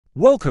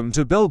Welcome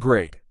to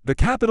Belgrade, the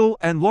capital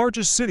and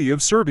largest city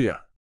of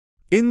Serbia.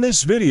 In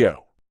this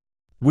video,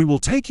 we will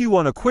take you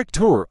on a quick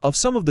tour of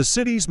some of the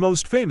city's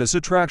most famous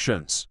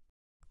attractions.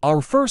 Our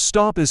first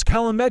stop is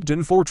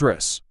Kalemegdan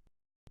Fortress,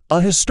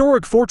 a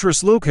historic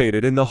fortress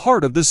located in the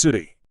heart of the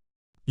city.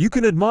 You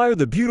can admire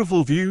the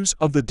beautiful views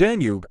of the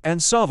Danube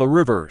and Sava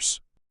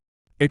rivers.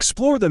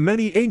 Explore the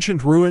many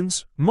ancient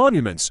ruins,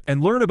 monuments,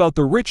 and learn about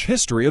the rich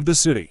history of the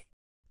city.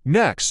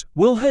 Next,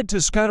 we'll head to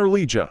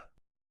Skadarlija,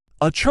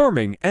 a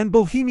charming and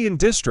bohemian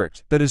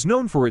district that is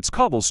known for its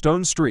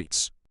cobblestone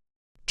streets,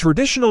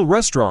 traditional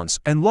restaurants,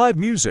 and live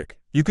music.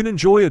 You can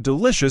enjoy a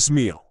delicious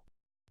meal,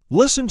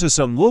 listen to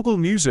some local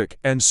music,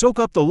 and soak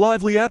up the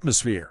lively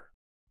atmosphere.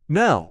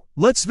 Now,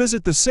 let's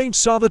visit the St.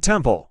 Sava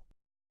Temple,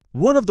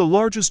 one of the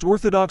largest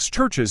Orthodox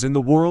churches in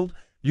the world.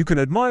 You can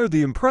admire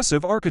the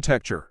impressive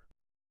architecture,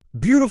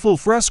 beautiful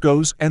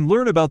frescoes, and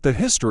learn about the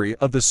history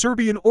of the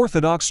Serbian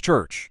Orthodox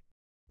Church.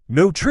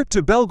 No trip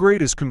to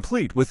Belgrade is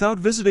complete without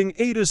visiting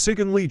Ada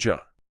Ciganlija,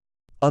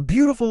 a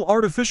beautiful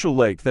artificial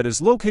lake that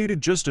is located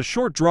just a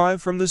short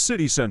drive from the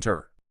city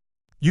center.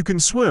 You can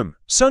swim,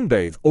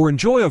 sunbathe, or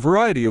enjoy a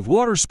variety of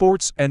water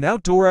sports and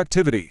outdoor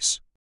activities.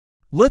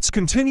 Let's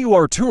continue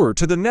our tour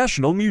to the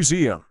National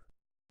Museum,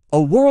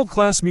 a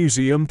world-class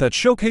museum that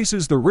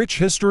showcases the rich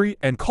history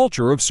and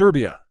culture of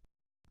Serbia.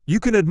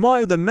 You can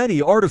admire the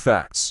many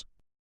artifacts,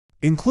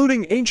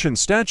 including ancient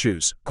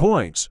statues,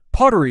 coins,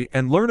 pottery,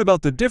 and learn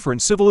about the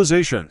different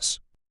civilizations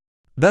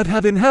that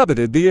have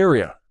inhabited the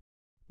area.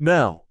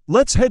 Now,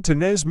 let's head to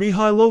Knez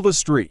Mihailova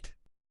Street,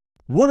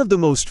 one of the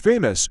most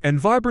famous and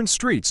vibrant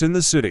streets in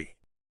the city.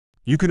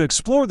 You can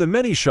explore the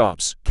many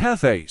shops,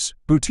 cafes,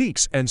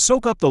 boutiques, and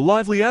soak up the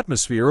lively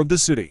atmosphere of the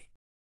city.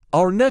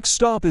 Our next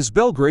stop is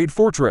Belgrade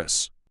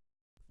Fortress,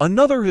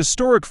 another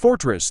historic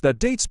fortress that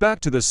dates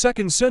back to the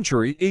 2nd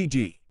century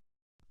AD.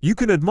 You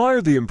can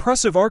admire the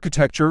impressive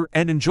architecture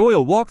and enjoy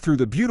a walk through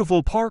the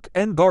beautiful park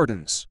and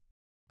gardens.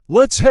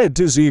 Let's head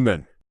to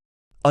Zemun,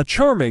 a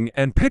charming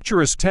and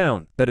picturesque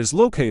town that is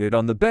located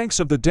on the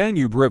banks of the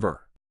Danube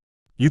River.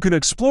 You can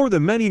explore the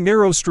many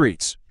narrow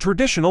streets,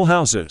 traditional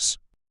houses,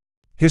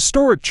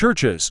 historic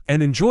churches,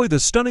 and enjoy the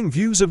stunning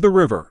views of the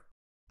river.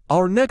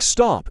 Our next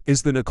stop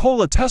is the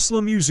Nikola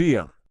Tesla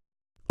Museum,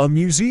 a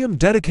museum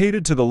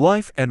dedicated to the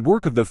life and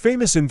work of the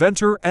famous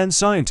inventor and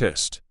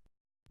scientist.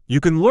 You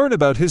can learn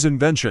about his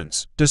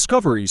inventions,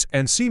 discoveries,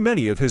 and see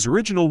many of his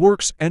original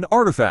works and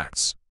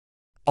artifacts.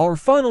 Our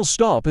final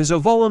stop is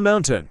Avala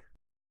Mountain,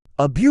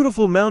 a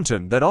beautiful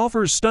mountain that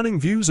offers stunning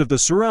views of the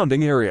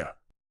surrounding area.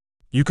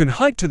 You can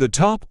hike to the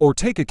top or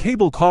take a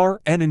cable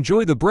car and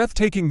enjoy the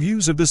breathtaking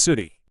views of the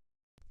city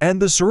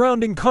and the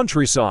surrounding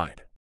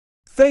countryside.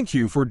 Thank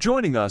you for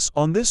joining us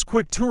on this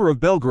quick tour of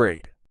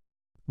Belgrade.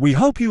 We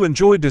hope you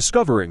enjoyed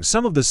discovering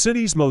some of the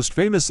city's most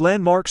famous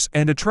landmarks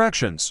and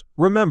attractions.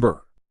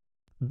 Remember,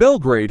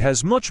 Belgrade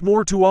has much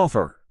more to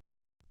offer,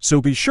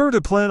 so be sure to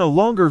plan a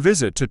longer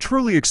visit to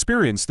truly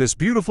experience this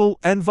beautiful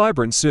and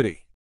vibrant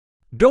city.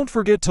 Don't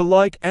forget to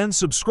like and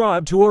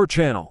subscribe to our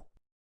channel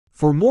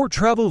for more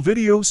travel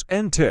videos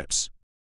and tips.